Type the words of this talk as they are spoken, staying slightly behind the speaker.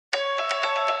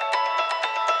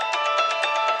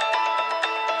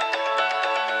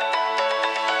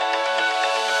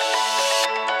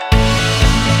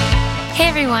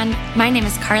everyone, my name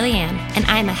is Carly Ann, and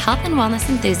I'm a health and wellness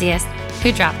enthusiast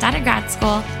who dropped out of grad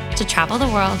school to travel the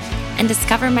world and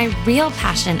discover my real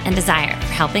passion and desire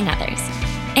for helping others.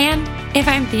 And if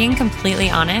I'm being completely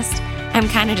honest, I'm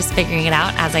kind of just figuring it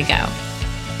out as I go.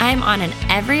 I'm on an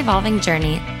ever-evolving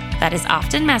journey that is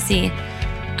often messy,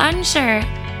 unsure,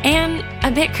 and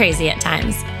a bit crazy at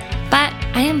times, but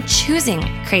I am choosing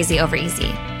crazy over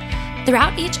easy.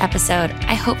 Throughout each episode,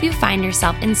 I hope you find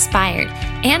yourself inspired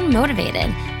and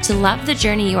motivated to love the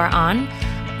journey you are on,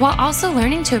 while also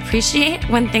learning to appreciate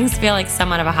when things feel like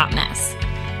somewhat of a hot mess.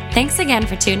 Thanks again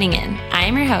for tuning in. I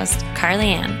am your host, Carly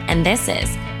Ann, and this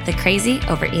is the Crazy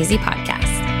Over Easy podcast.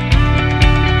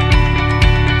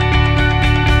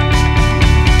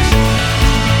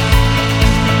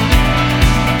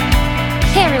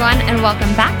 Hey everyone, and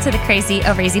welcome back to the Crazy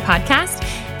Over Easy podcast.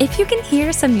 If you can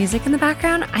hear some music in the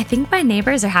background, I think my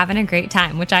neighbors are having a great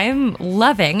time, which I am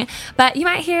loving, but you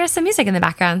might hear some music in the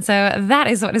background, so that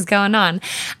is what is going on.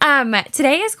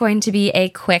 Today is going to be a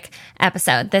quick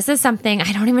episode. This is something,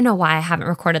 I don't even know why I haven't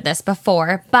recorded this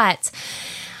before, but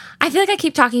I feel like I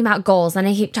keep talking about goals and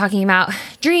I keep talking about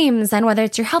dreams and whether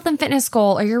it's your health and fitness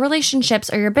goal or your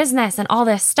relationships or your business and all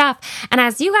this stuff. And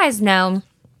as you guys know,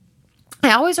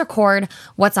 I always record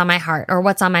what's on my heart or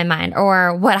what's on my mind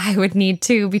or what I would need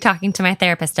to be talking to my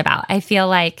therapist about. I feel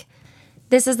like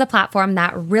this is the platform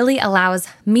that really allows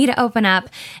me to open up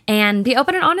and be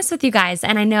open and honest with you guys.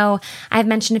 And I know I've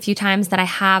mentioned a few times that I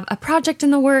have a project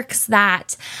in the works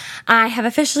that I have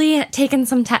officially taken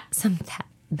some steps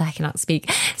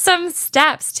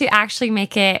to actually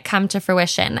make it come to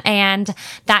fruition. And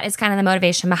that is kind of the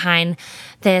motivation behind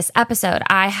this episode.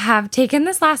 I have taken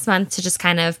this last month to just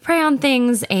kind of pray on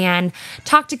things and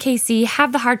talk to Casey,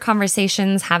 have the hard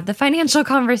conversations, have the financial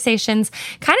conversations,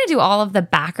 kind of do all of the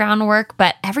background work,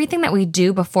 but everything that we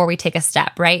do before we take a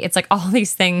step, right? It's like all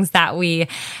these things that we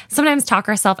sometimes talk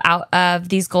ourselves out of,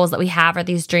 these goals that we have or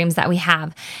these dreams that we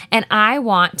have. And I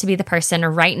want to be the person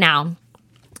right now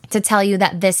to tell you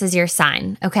that this is your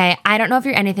sign, okay? I don't know if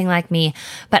you're anything like me,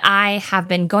 but I have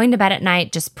been going to bed at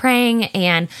night just praying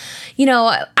and,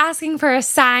 asking for a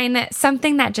sign,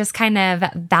 something that just kind of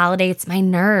validates my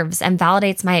nerves and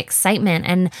validates my excitement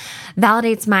and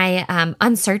validates my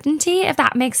uncertainty, if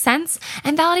that makes sense,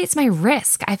 and validates my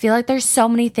risk. I feel like there's so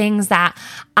many things that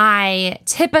I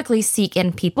typically seek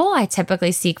in people. I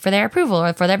typically seek for their approval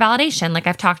or for their validation, like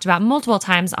I've talked about multiple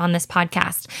times on this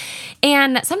podcast.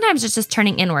 And sometimes it's just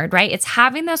turning inward, right? It's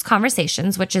having those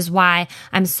conversations, which is why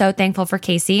I'm so thankful for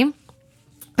Casey.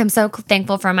 I'm so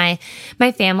thankful for my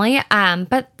family.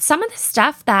 But some of the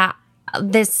stuff that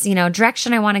this,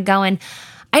 direction I want to go in,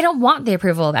 I don't want the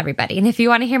approval of everybody. And if you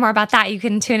want to hear more about that, you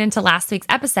can tune into last week's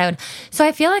episode. So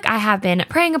I feel like I have been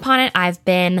praying upon it. I've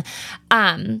been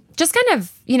just kind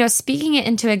of, speaking it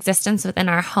into existence within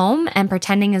our home and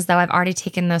pretending as though I've already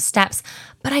taken those steps.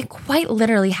 But I quite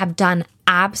literally have done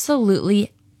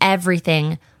absolutely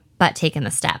everything but taken the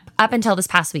step up until this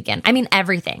past weekend. I mean,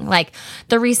 everything, like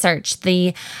the research,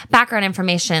 the background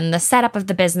information, the setup of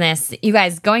the business, you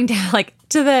guys going to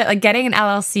getting an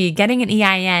LLC, getting an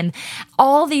EIN,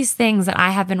 all these things that I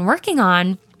have been working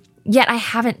on, yet I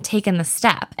haven't taken the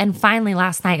step. And finally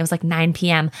last night, it was like 9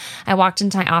 p.m. I walked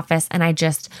into my office and I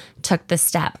just took the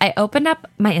step. I opened up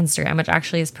my Instagram, which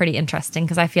actually is pretty interesting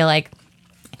because I feel like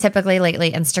typically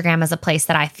lately, Instagram is a place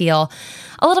that I feel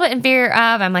a little bit in fear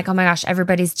of. I'm like, oh my gosh,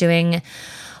 everybody's doing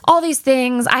all these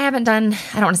things. I don't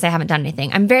want to say I haven't done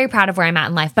anything. I'm very proud of where I'm at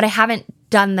in life, but I haven't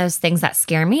done those things that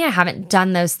scare me. I haven't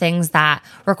done those things that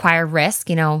require risk,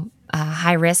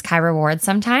 high risk, high reward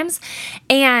sometimes.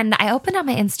 And I opened up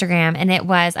my Instagram and it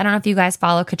was, I don't know if you guys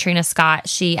follow Katrina Scott.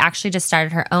 She actually just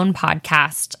started her own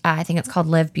podcast. I think it's called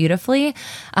Live Beautifully.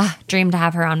 Dream to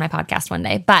have her on my podcast one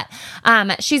day. But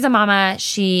she's a mama.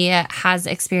 She has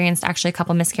experienced actually a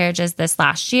couple miscarriages this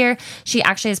last year. She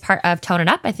actually is part of Tone It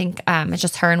Up. I think it's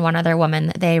just her and one other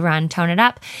woman. They run Tone It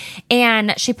Up.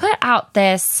 And she put out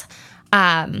this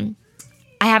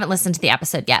I haven't listened to the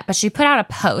episode yet, but she put out a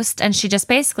post and she just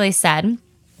basically said,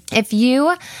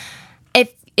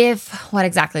 what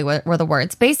exactly were the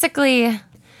words? Basically,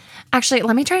 actually,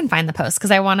 let me try and find the post because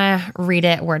I want to read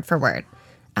it word for word.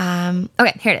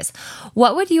 Okay, here it is.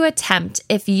 What would you attempt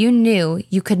if you knew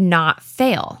you could not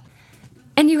fail?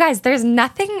 And you guys, there's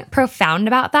nothing profound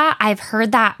about that. I've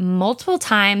heard that multiple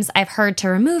times. I've heard to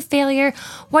remove failure.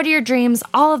 What are your dreams?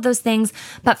 All of those things.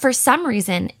 But for some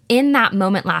reason, in that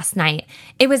moment last night,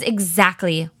 it was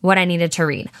exactly what I needed to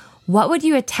read. What would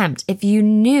you attempt if you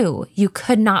knew you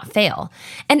could not fail?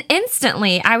 And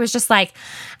instantly, I was just like,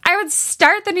 I would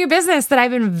start the new business that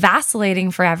I've been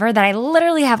vacillating forever, that I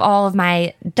literally have all of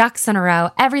my ducks in a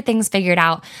row. Everything's figured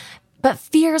out. But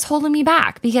fear is holding me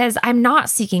back because I'm not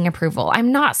seeking approval.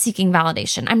 I'm not seeking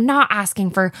validation. I'm not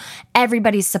asking for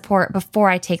everybody's support before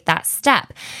I take that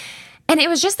step. And it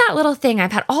was just that little thing.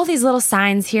 I've had all these little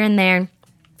signs here and there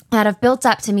that have built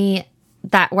up to me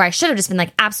that where I should have just been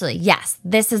like, absolutely, yes,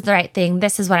 this is the right thing.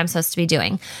 This is what I'm supposed to be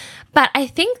doing. But I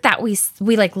think that we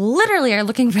like literally are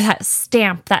looking for that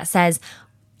stamp that says,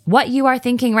 what you are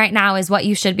thinking right now is what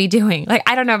you should be doing. Like,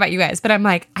 I don't know about you guys, but I'm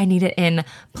like, I need it in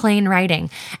plain writing.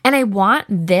 And I want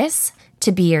this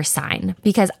to be your sign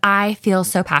because I feel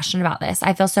so passionate about this.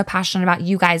 I feel so passionate about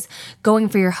you guys going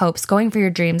for your hopes, going for your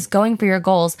dreams, going for your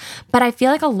goals. But I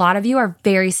feel like a lot of you are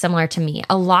very similar to me.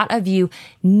 A lot of you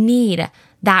need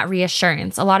that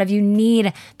reassurance. A lot of you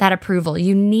need that approval.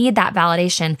 You need that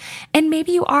validation. And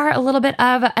maybe you are a little bit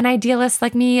of an idealist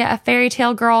like me, a fairy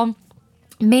tale girl.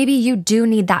 Maybe you do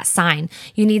need that sign.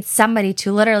 You need somebody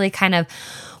to literally kind of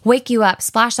wake you up,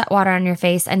 splash that water on your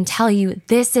face and tell you,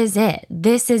 this is it.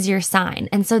 This is your sign.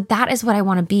 And so that is what I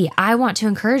want to be. I want to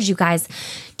encourage you guys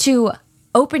to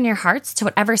open your hearts to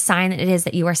whatever sign it is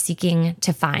that you are seeking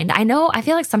to find. I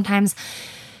feel like sometimes,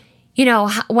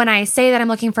 when I say that I'm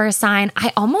looking for a sign,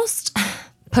 I almost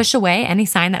push away any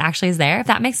sign that actually is there, if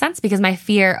that makes sense, because my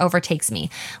fear overtakes me.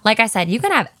 Like I said, you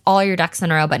can have all your ducks in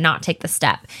a row, but not take the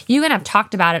step. You can have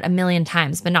talked about it a million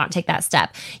times, but not take that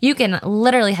step. You can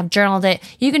literally have journaled it.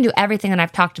 You can do everything that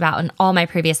I've talked about in all my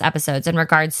previous episodes in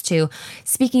regards to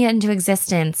speaking it into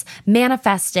existence,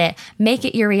 manifest it, make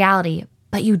it your reality,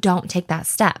 but you don't take that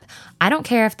step. I don't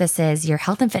care if this is your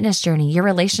health and fitness journey, your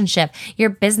relationship, your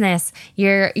business,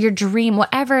 your dream,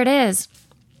 whatever it is.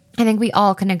 I think we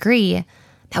all can agree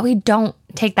that we don't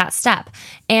take that step.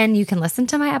 And you can listen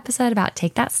to my episode about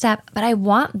take that step, but I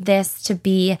want this to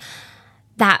be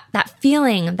that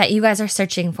feeling that you guys are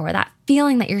searching for, that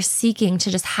feeling that you're seeking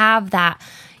to just have that,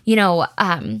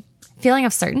 feeling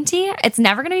of certainty. It's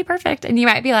never going to be perfect. And you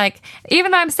might be like,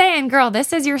 even though I'm saying, girl,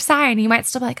 this is your sign, you might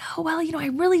still be like, oh, well, I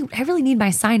really need my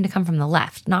sign to come from the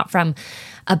left, not from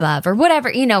above or whatever,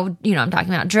 I'm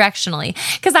talking about directionally.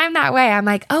 Cause I'm that way. I'm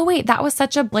like, oh wait, that was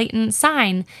such a blatant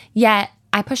sign. Yet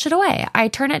I push it away. I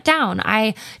turn it down.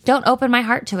 I don't open my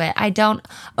heart to it. I don't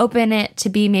open it to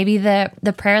be maybe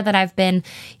the prayer that I've been,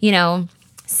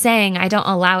 saying. I don't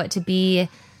allow it to be,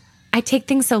 I take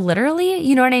things so literally,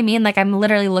 you know what I mean? Like I'm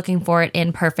literally looking for it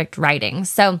in perfect writing.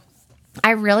 So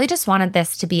I really just wanted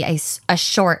this to be a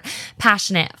short,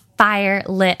 passionate, fire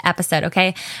lit episode,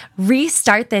 okay?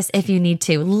 Restart this if you need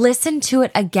to. Listen to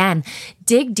it again.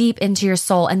 Dig deep into your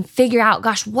soul and figure out,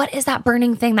 gosh, what is that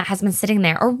burning thing that has been sitting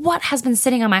there? Or what has been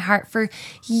sitting on my heart for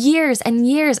years and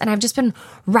years? And I've just been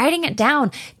writing it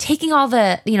down, taking all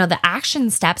the, the action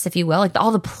steps, if you will, like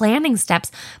all the planning steps,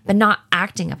 but not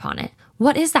acting upon it.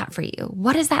 What is that for you?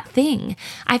 What is that thing?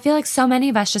 I feel like so many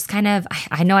of us just kind of,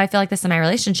 I know I feel like this in my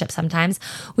relationship sometimes,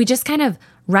 we just kind of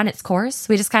run its course.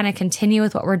 We just kind of continue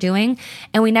with what we're doing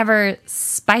and we never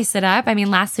spice it up. I mean,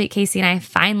 last week, Casey and I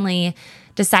finally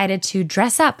decided to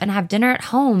dress up and have dinner at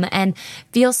home and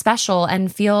feel special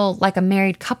and feel like a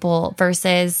married couple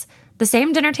versus the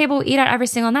same dinner table we eat at every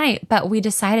single night, but we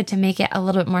decided to make it a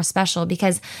little bit more special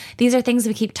because these are things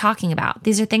we keep talking about.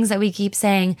 These are things that we keep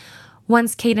saying,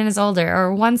 once Caden is older,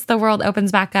 or once the world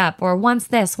opens back up, or once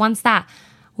this, once that.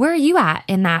 Where are you at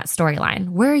in that storyline?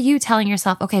 Where are you telling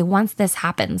yourself, okay, once this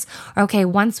happens, or okay,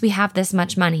 once we have this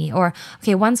much money, or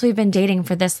okay, once we've been dating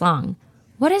for this long?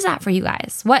 What is that for you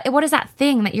guys? What is that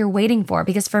thing that you're waiting for?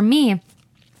 Because for me,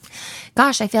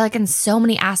 gosh, I feel like in so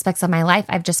many aspects of my life,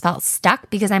 I've just felt stuck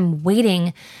because I'm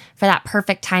waiting for that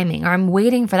perfect timing, or I'm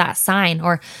waiting for that sign,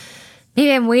 or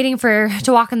maybe I'm waiting to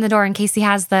walk in the door in case he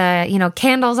has the,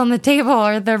 candles on the table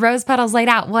or the rose petals laid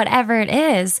out, whatever it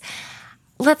is.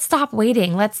 Let's stop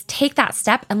waiting. Let's take that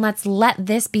step and let's let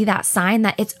this be that sign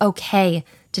that it's okay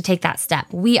to take that step.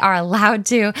 We are allowed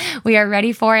to. We are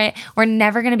ready for it. We're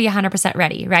never going to be 100%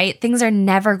 ready, right? Things are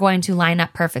never going to line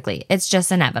up perfectly. It's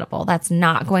just inevitable. That's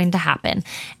not going to happen.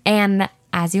 And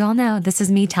as you all know, this is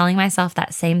me telling myself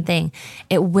that same thing.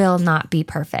 It will not be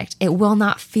perfect. It will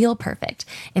not feel perfect.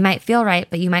 It might feel right,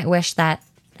 but you might wish that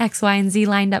X, Y, and Z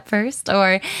lined up first,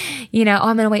 or, I'm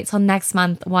going to wait till next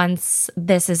month once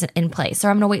this is in place, or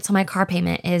I'm going to wait till my car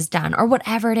payment is done, or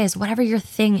whatever it is, whatever your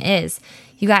thing is.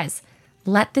 You guys,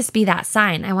 let this be that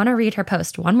sign. I want to read her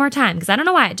post one more time because I don't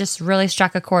know why it just really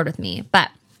struck a chord with me, but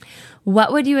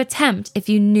what would you attempt if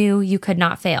you knew you could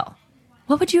not fail?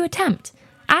 What would you attempt?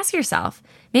 Ask yourself.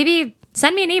 Maybe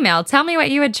send me an email. Tell me what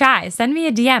you would try. Send me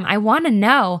a DM. I want to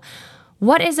know,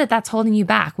 what is it that's holding you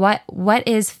back? What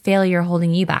is failure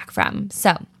holding you back from?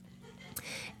 So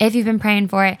if you've been praying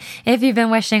for it, if you've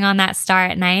been wishing on that star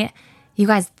at night, You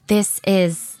guys, this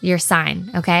is your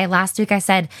sign, okay? Last week I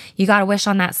said you got to wish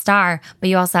on that star, but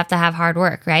you also have to have hard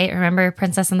work, right? Remember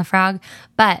Princess and the Frog?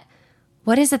 But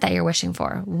what is it that you're wishing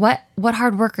for? What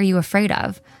hard work are you afraid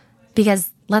of?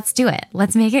 Because let's do it.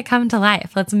 Let's make it come to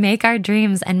life. Let's make our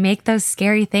dreams and make those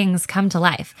scary things come to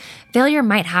life. Failure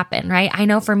might happen, right? I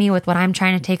know for me with what I'm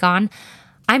trying to take on,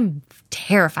 I'm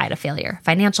terrified of failure,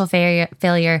 financial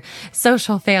failure,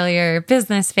 social failure,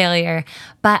 business failure.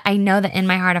 But I know that in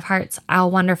my heart of hearts,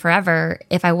 I'll wonder forever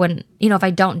if I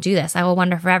don't do this, I will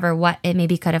wonder forever what it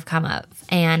maybe could have come of.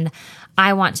 And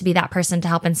I want to be that person to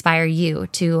help inspire you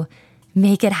to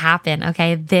make it happen.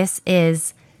 Okay. This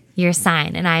is your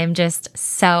sign. And I am just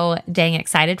so dang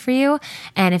excited for you.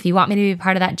 And if you want me to be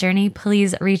part of that journey,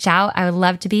 please reach out. I would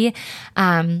love to be.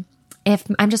 If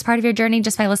I'm just part of your journey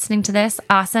just by listening to this,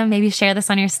 awesome. Maybe share this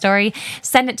on your story.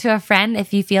 Send it to a friend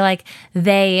if you feel like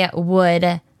they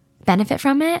would benefit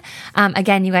from it.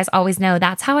 Again, you guys always know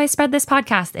that's how I spread this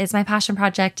podcast. It's my passion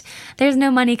project. There's no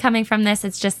money coming from this.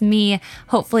 It's just me,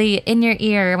 hopefully in your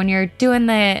ear when you're doing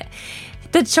the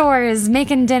chores,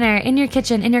 making dinner, in your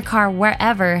kitchen, in your car,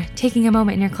 wherever, taking a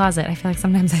moment in your closet. I feel like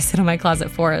sometimes I sit on my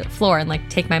closet floor and like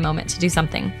take my moment to do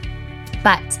something.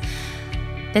 But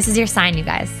this is your sign, you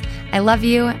guys. I love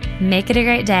you. Make it a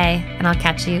great day, and I'll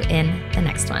catch you in the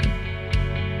next one.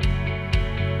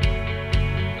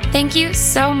 Thank you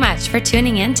so much for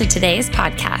tuning in to today's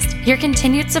podcast. Your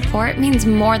continued support means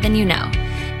more than you know.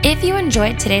 If you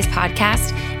enjoyed today's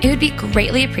podcast, it would be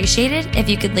greatly appreciated if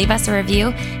you could leave us a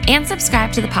review and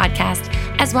subscribe to the podcast,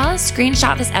 as well as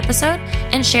screenshot this episode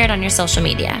and share it on your social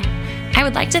media. I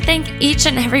would like to thank each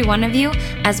and every one of you,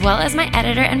 as well as my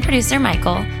editor and producer,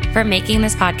 Michael, for making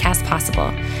this podcast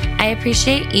possible. I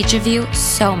appreciate each of you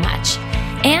so much.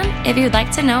 And if you'd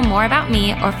like to know more about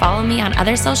me or follow me on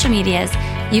other social medias,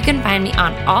 you can find me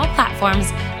on all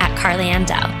platforms at Carly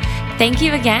Andell. Thank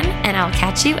you again, and I'll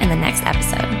catch you in the next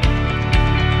episode.